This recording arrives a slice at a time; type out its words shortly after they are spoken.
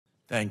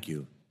Thank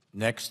you.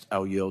 Next,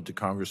 I'll yield to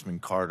Congressman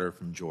Carter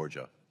from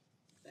Georgia.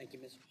 Thank you,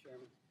 Mr.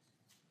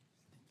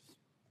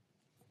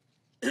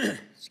 Chairman.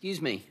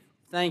 Excuse me.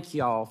 Thank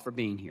you all for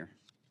being here.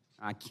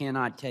 I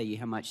cannot tell you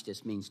how much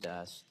this means to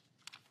us.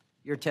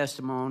 Your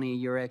testimony,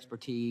 your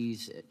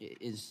expertise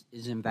is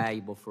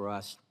invaluable for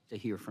us to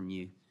hear from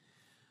you.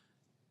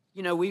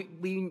 You know,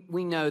 we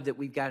know that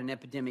we've got an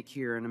epidemic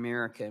here in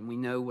America, and we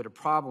know what a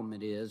problem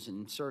it is,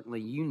 and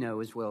certainly you know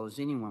as well as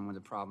anyone what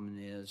a problem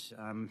it is.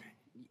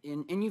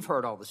 And you've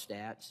heard all the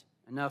stats.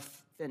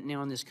 Enough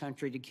fentanyl in this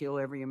country to kill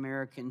every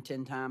American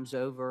 10 times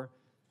over.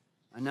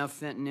 Enough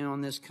fentanyl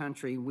in this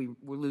country, we're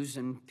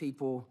losing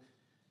people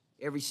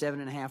every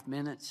 7.5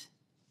 minutes.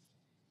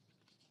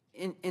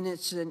 And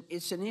it's an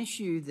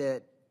issue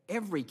that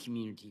every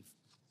community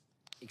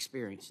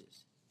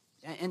experiences.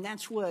 And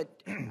that's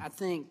what I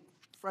think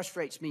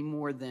frustrates me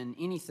more than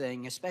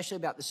anything, especially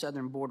about the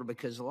southern border,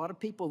 because a lot of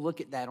people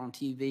look at that on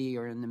TV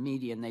or in the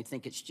media and they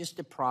think it's just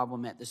a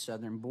problem at the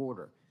southern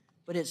border.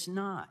 But it's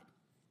not.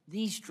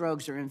 These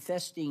drugs are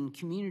infesting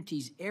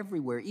communities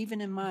everywhere.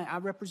 Even I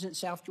represent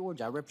South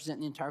Georgia. I represent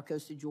the entire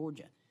coast of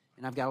Georgia.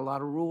 And I've got a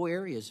lot of rural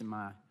areas in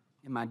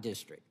my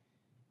district.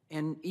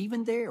 And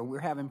even there, we're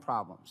having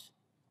problems,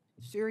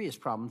 serious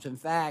problems. In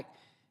fact,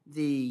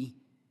 the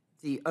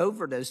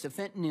overdose, the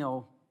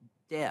fentanyl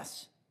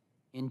deaths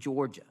in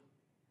Georgia,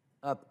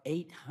 up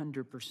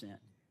 800%.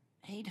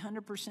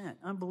 800%,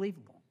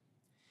 unbelievable.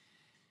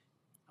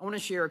 I want to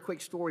share a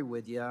quick story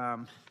with you.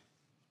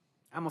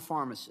 I'm a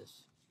pharmacist.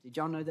 Did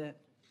y'all know that?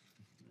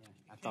 Yeah,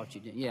 I thought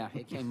you did. Yeah,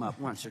 it came up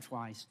once or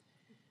twice.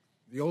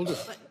 The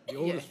oldest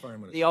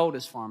pharmacist. The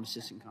oldest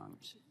pharmacist in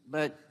Congress.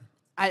 But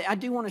I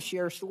do want to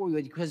share a story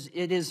with you because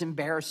it is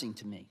embarrassing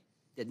to me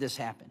that this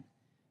happened.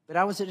 But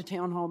I was at a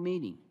town hall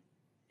meeting,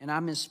 and I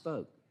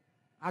misspoke.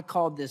 I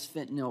called this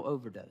fentanyl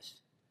overdose.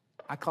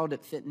 I called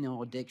it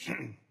fentanyl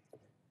addiction.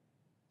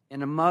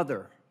 And a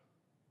mother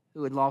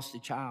who had lost a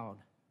child,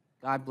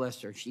 God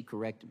bless her, she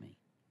corrected me.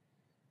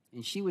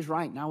 And she was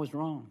right, and I was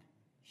wrong.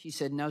 She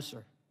said, no,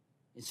 sir,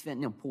 it's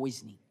fentanyl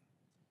poisoning.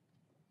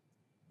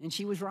 And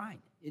she was right.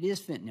 It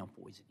is fentanyl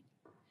poisoning.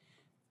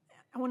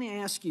 I want to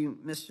ask you,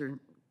 Mr.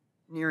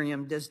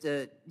 Nerium, does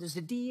the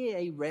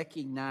DEA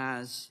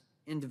recognize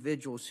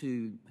individuals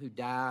who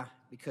die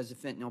because of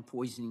fentanyl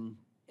poisoning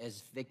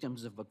as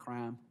victims of a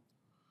crime?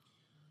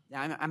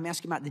 Now, I'm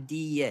asking about the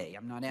DEA.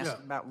 I'm not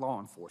asking about law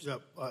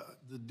enforcement. Yeah,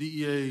 the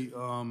DEA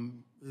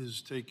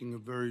is taking a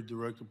very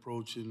direct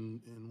approach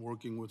in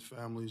working with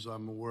families.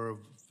 I'm aware of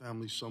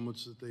family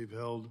summits that they've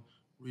held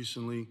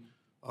recently.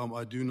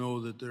 I do know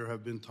that there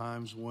have been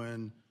times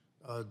when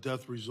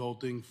death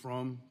resulting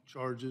from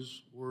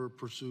charges were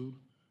pursued,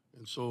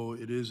 and so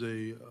it is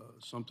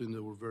something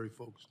that we're very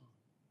focused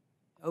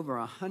on. Over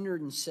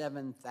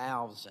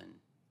 107,000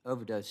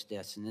 overdose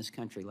deaths in this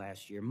country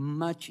last year,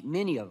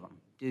 many of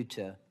them due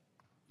to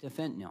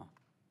fentanyl.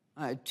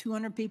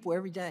 200 people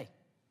every day.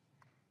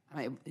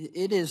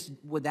 It is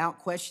without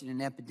question an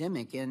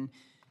epidemic, and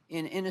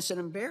it's an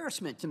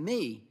embarrassment to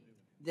me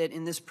that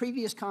in this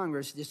previous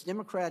Congress, this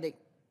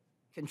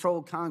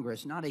Democratic-controlled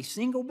Congress, not a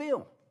single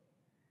bill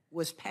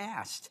was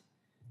passed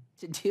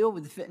to deal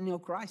with the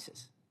fentanyl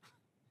crisis.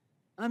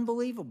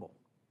 Unbelievable.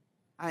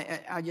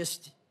 I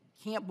just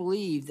can't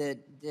believe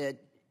that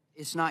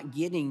it's not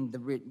getting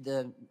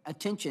the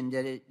attention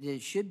that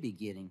it should be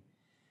getting.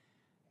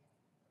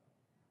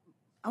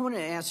 I want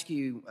to ask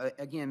you,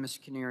 again,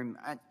 Mr. Canary,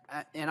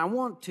 and I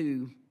want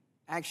to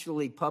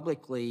actually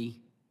publicly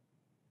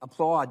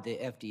applaud the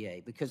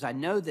FDA because I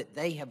know that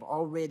they have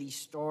already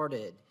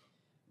started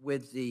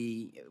with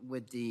the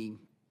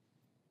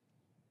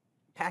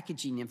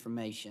packaging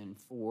information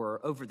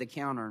for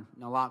over-the-counter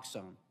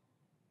naloxone.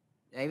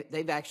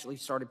 They've actually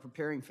started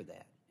preparing for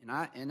that,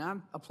 and I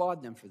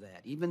applaud them for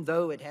that. Even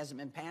though it hasn't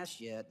been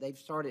passed yet, they've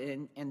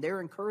started, and they're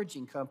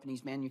encouraging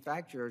companies,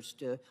 manufacturers,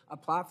 to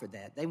apply for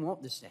that. They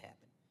want this to happen.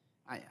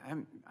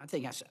 I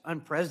think that's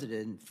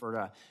unprecedented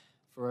for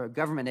a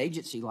government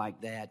agency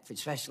like that,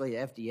 especially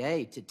the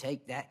FDA, to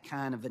take that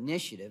kind of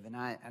initiative, and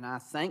I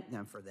thank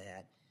them for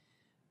that.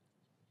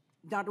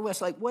 Dr.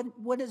 Westlake,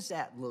 what does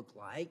that look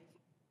like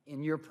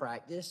in your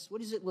practice? What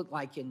does it look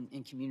like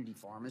in community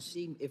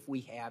pharmacy if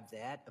we have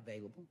that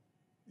available?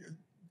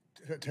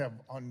 To have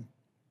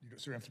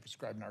so you have to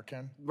prescribe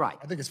Narcan? Right.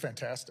 I think it's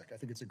fantastic. I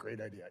think it's a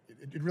great idea.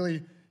 It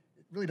really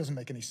doesn't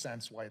make any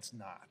sense why it's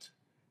not.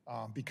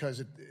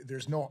 Because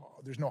there's no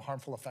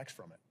harmful effects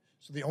from it.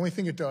 So the only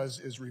thing it does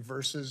is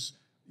reverses,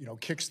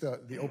 kicks the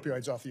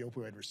opioids off the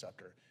opioid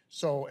receptor.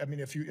 So I mean,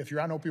 if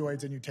you're on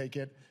opioids and you take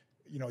it,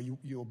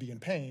 you'll be in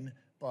pain.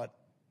 But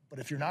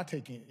if you're not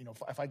taking it,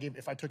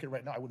 if I took it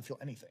right now, I wouldn't feel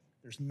anything.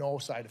 There's no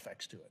side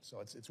effects to it. So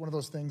it's one of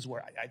those things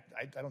where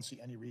I don't see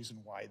any reason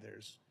why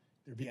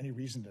there'd be any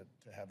reason to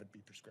have it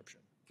be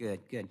prescription. Good.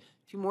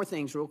 Two more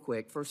things real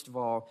quick. First of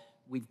all,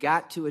 we've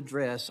got to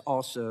address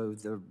also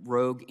the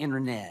rogue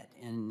internet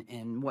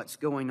and what's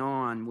going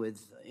on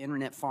with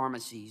internet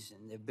pharmacies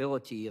and the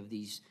ability of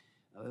these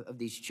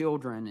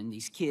children and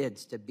these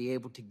kids to be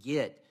able to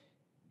get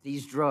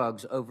these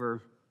drugs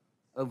over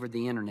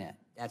the internet.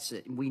 That's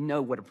it. We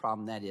know what a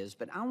problem that is.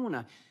 But I want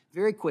to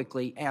very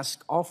quickly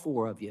ask all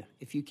four of you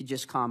if you could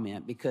just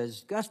comment,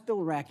 because Gus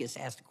Bilirakis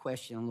asked a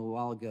question a little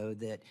while ago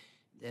that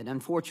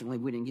unfortunately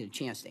we didn't get a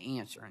chance to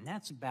answer, and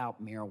that's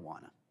about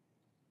marijuana.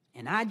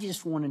 And I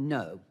just want to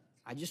know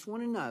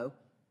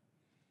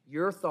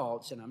your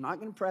thoughts, and I'm not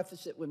going to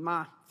preface it with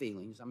my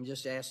feelings. I'm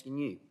just asking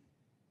you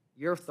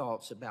your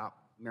thoughts about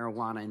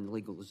marijuana and the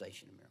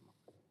legalization of marijuana.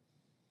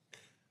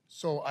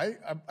 So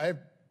I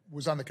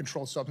was on the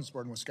Controlled Substance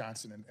Board in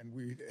Wisconsin, and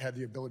we had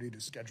the ability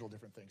to schedule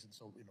different things. And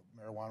so,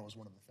 marijuana was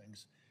one of the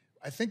things.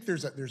 I think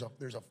there's a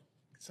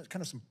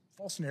kind of some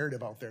false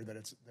narrative out there that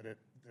it's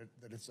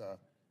a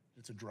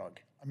drug.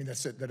 I mean,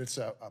 that it's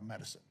a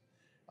medicine.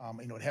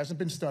 It hasn't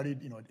been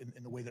studied,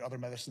 in the way that other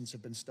medicines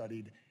have been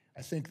studied.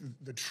 I think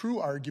the true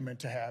argument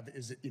to have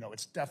is that,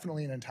 it's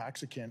definitely an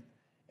intoxicant,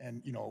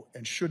 and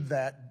should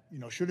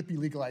it be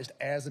legalized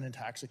as an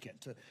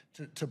intoxicant?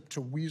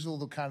 To weasel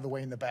the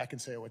way in the back and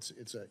say, oh, it's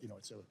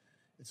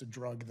a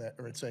drug that,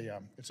 or it's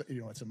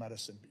a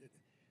medicine.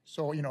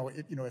 So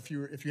if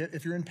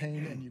you're in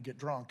pain and you get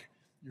drunk,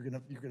 you're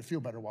gonna feel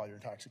better while you're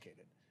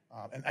intoxicated.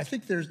 And I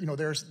think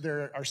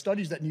there are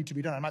studies that need to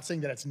be done. I'm not saying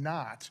that it's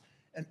not.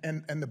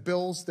 And the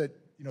bills that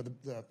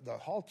the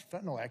Halt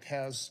Fentanyl Act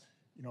has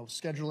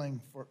scheduling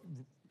for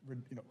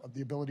of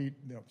the ability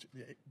to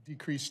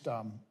decreased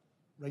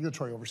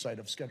regulatory oversight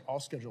of all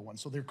Schedule I.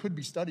 So there could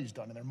be studies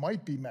done, and there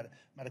might be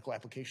medical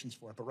applications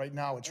for it. But right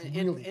now, it's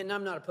really... And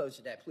I'm not opposed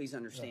to that. Please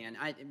understand.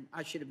 Yeah.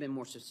 I should have been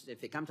more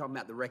specific. I'm talking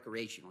about the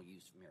recreational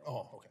use of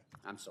marijuana. Oh, okay.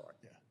 I'm sorry.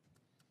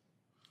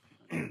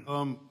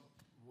 Yeah.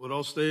 What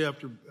I'll say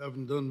after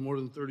having done more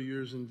than 30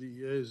 years in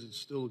DEA is it's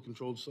still a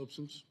controlled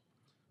substance.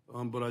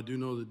 But I do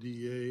know the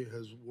DEA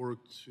has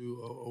worked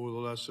over the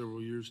last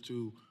several years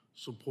to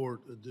support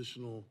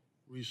additional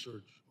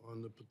research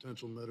on the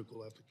potential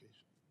medical application.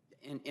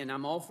 And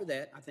I'm all for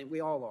that. I think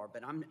we all are.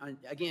 But I'm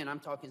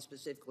talking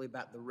specifically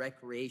about the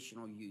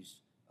recreational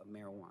use of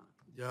marijuana.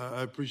 Yeah,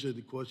 I appreciate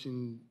the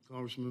question,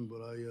 Congressman,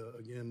 but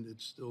again,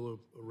 it's still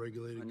a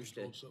regulated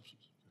controlled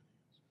substance.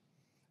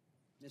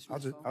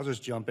 I'll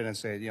just jump in and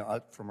say,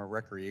 from a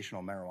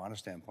recreational marijuana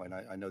standpoint,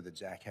 I know that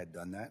Zach had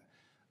done that.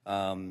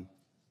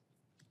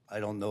 I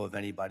don't know of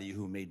anybody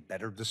who made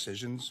better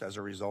decisions as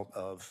a result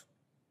of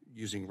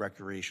using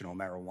recreational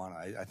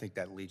marijuana. I think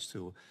that leads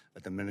to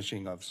a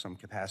diminishing of some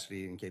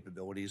capacity and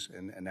capabilities,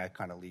 and that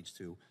kind of leads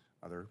to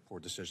other poor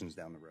decisions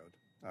down the road,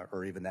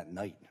 or even that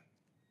night. Yeah,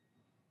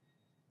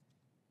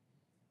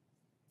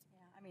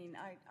 I mean,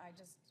 I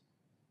just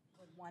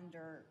would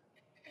wonder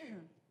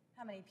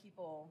how many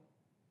people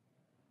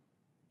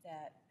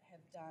that have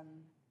done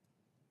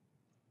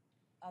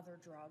other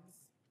drugs,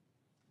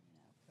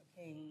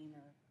 cocaine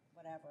or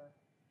whatever,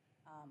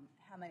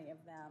 how many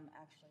of them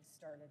actually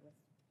started with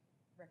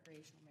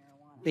recreational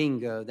marijuana?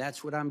 Bingo,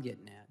 that's what I'm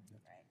getting at.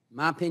 Right.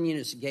 My opinion,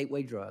 it's a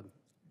gateway drug.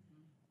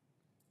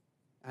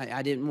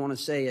 I didn't want to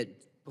say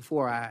it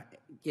before I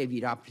gave you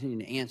the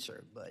opportunity to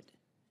answer, but,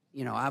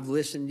 I've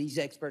listened to these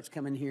experts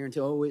come in here and say,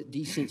 oh, it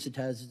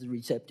desensitizes the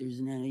receptors,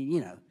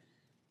 and,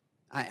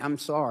 I'm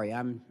sorry,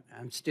 I'm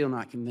still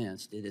not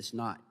convinced that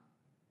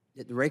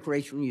that the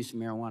recreational use of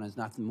marijuana is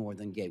nothing more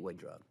than a gateway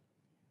drug.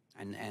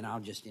 And I'll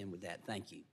just end with that. Thank you.